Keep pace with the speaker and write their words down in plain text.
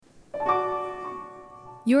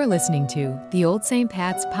You're listening to the Old St.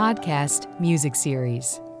 Pat's Podcast Music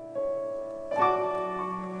Series.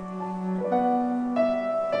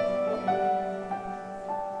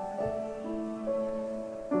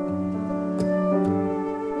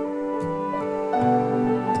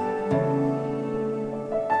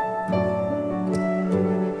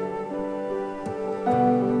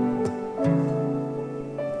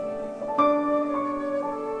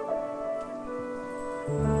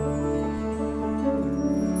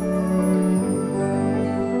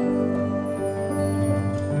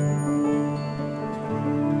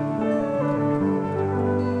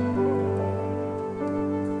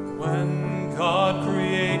 When God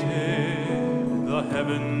created the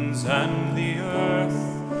heavens and the earth,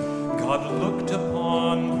 God looked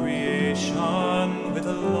upon creation with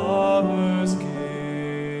a lover's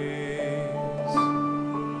gaze.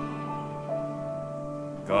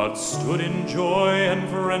 God stood in joy and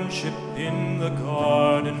friendship in the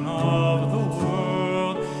garden of the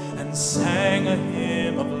world and sang a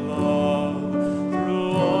hymn of love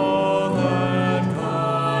through all that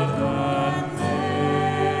God had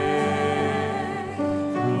made.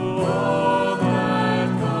 Through all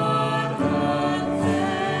that God had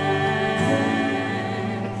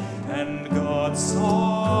made. And God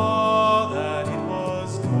saw that it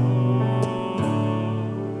was good.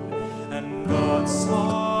 And God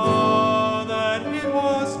saw that it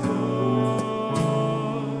was good.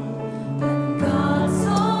 God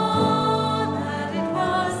saw that it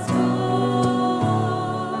was good,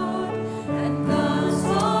 and God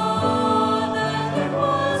saw that it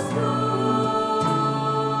was good.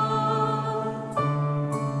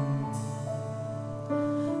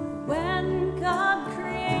 When God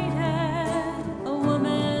created a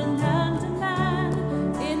woman and a man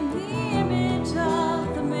in the image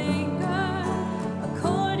of the Maker,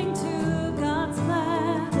 according to God's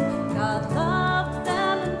plan, God loved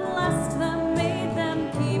them and blessed them, made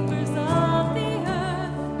them keepers of the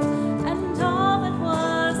earth, and all that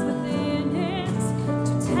was within it,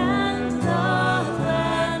 to tend the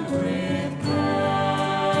land with care,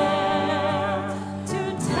 to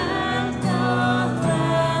tend the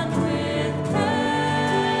land with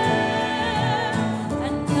care.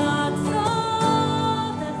 And God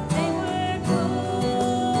saw that they were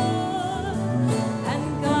good, and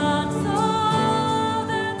God saw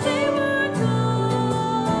that they were good,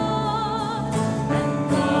 and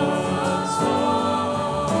God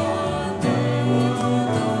saw that they were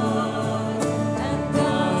good, and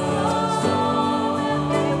God saw that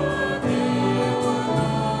they were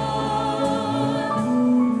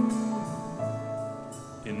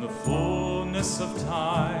good. In the fullness of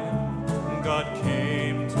time, God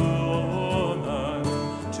came to a woman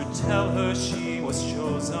to tell her she was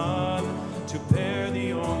chosen to bear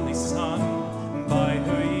the only Son. By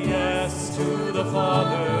her yes to the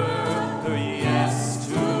Father, her yes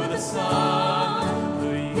to the Son,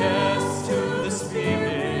 her yes to the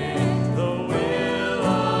Spirit, the will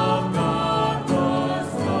of God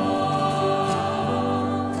was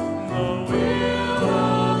done. The will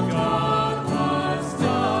of God was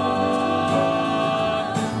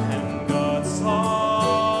done. And God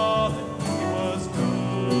saw that He was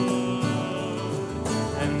good.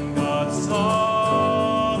 And God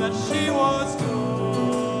saw that she was good.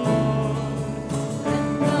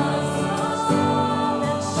 And God saw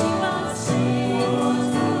that she was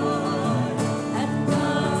good, and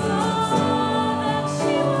God saw that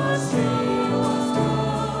she was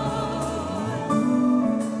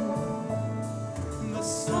good. The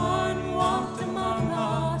Son walked among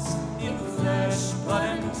us in flesh,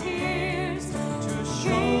 blood, and tears to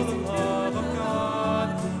show the love of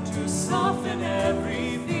God, to soften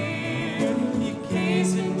every fear. He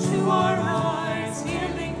gazed into our eyes,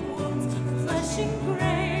 healing wounds and fleshing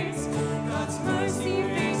grace. God's mercy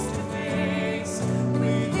face to face.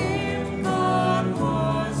 With Him God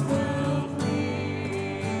was well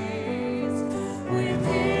pleased. With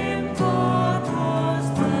Him God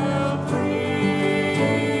was well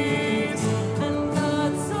pleased. And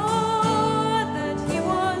God saw that He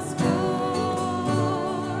was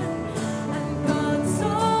good, and God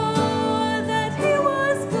saw that He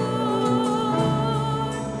was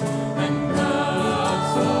good, And God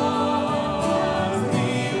saw that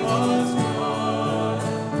He was good.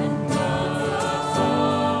 and God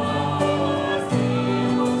saw that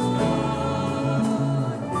He was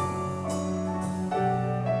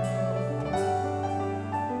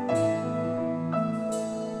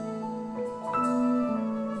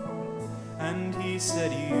And He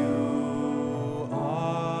said, You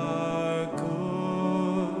are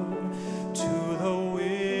good to the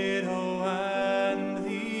widow and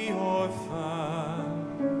the orphan.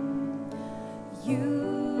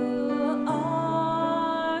 You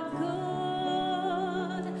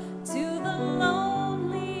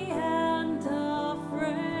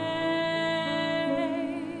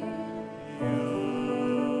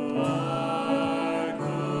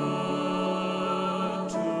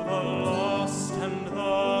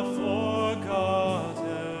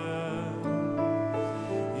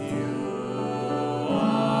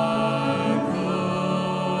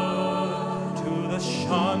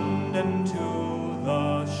shunned and to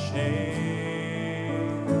the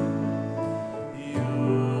shame.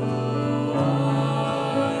 You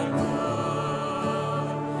are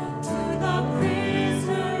good To the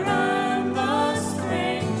prisoner and the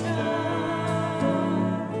stranger,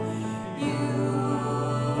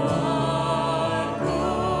 you are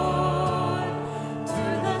good.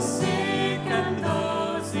 To the sick and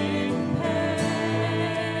those in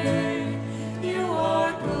pain, you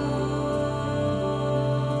are good.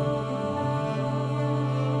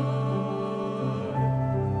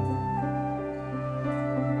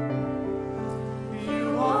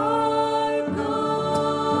 You are good.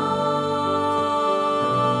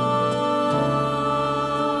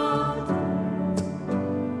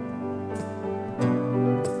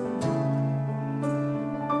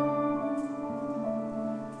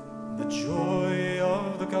 The joy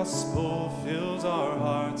of the gospel fills our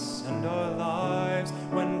hearts and our lives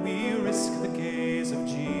when we risk the gaze of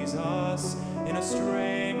Jesus in a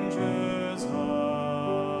stranger's eyes,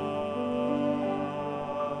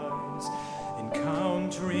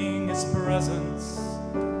 encountering his presence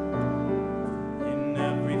in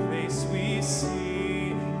every face we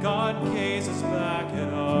see. God gazes back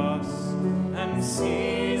at us and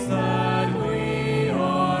sees that we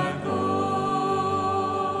are good.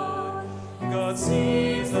 God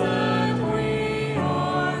sees that we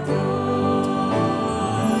are good.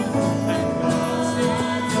 And God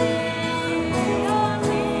sees we are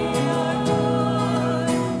good.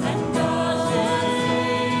 And God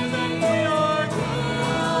sees that we are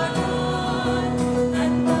good.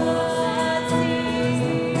 And God sees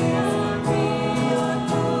we are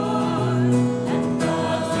good. And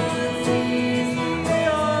God sees we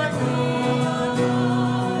are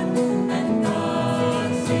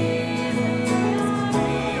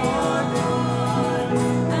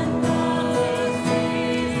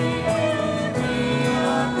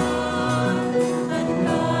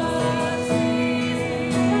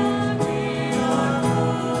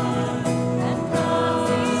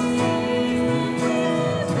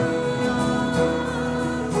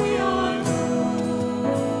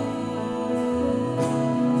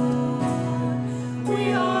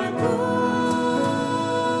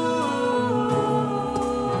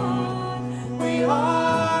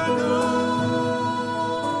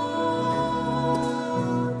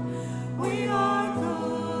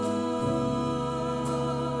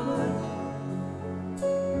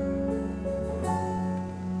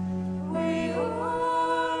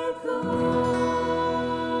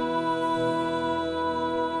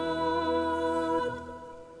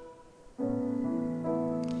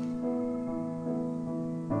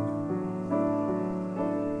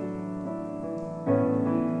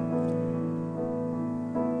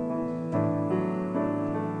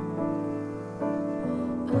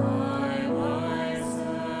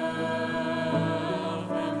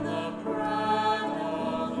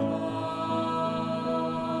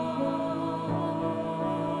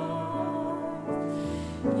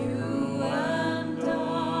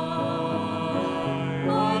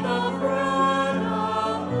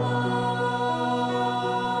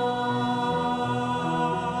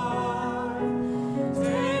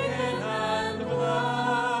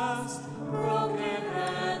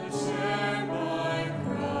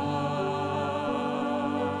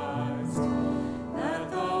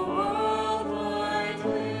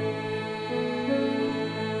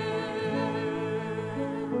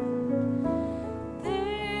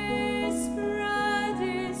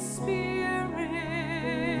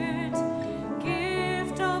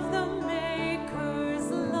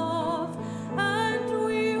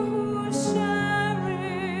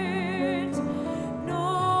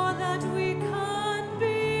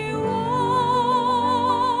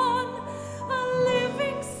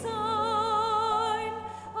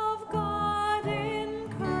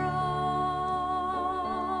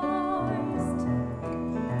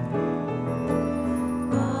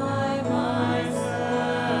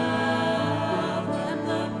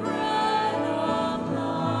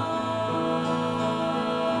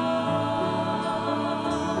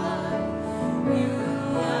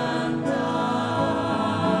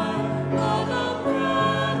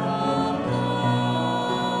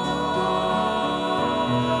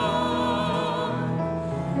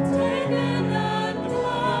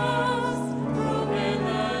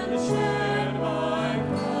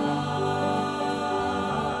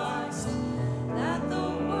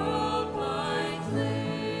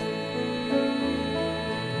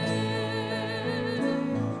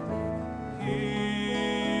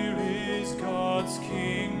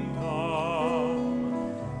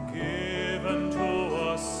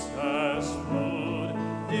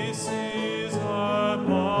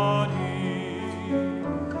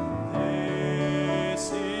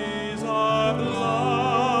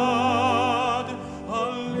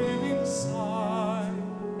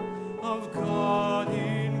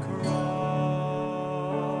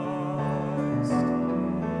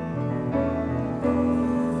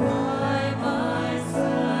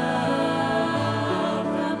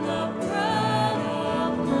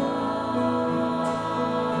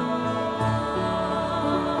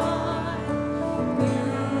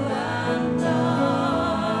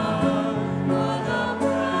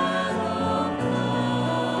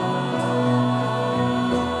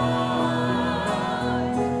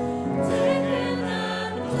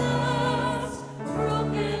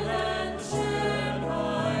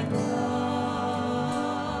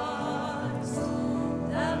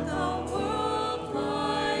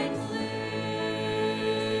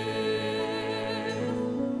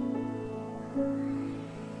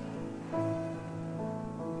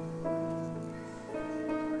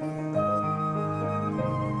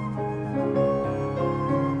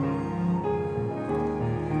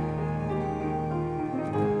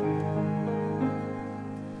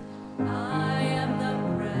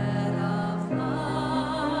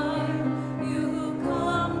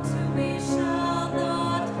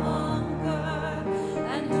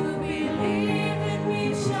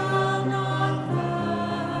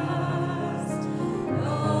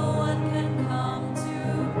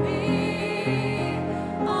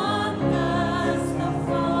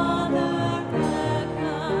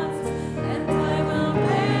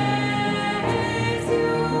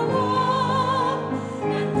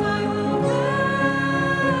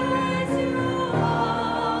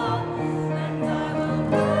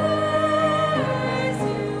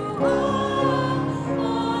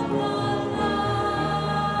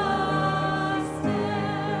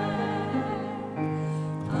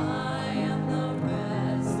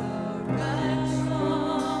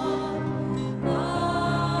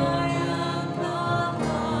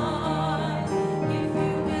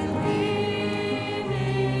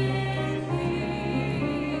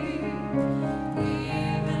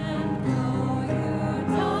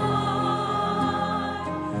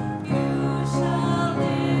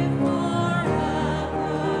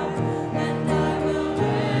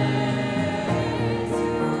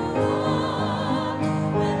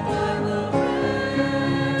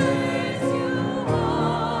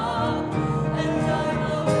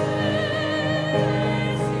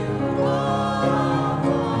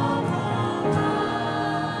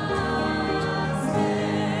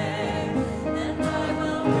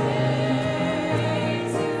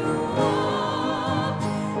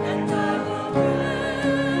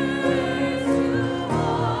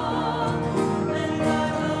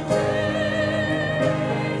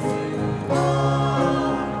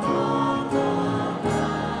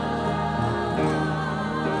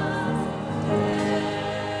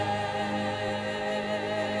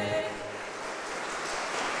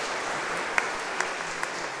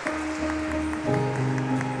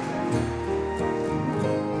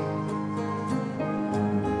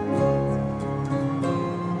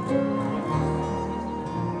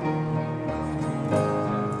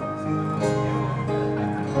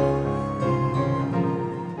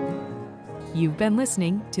You've been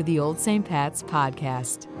listening to the Old St. Pat's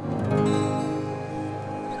Podcast.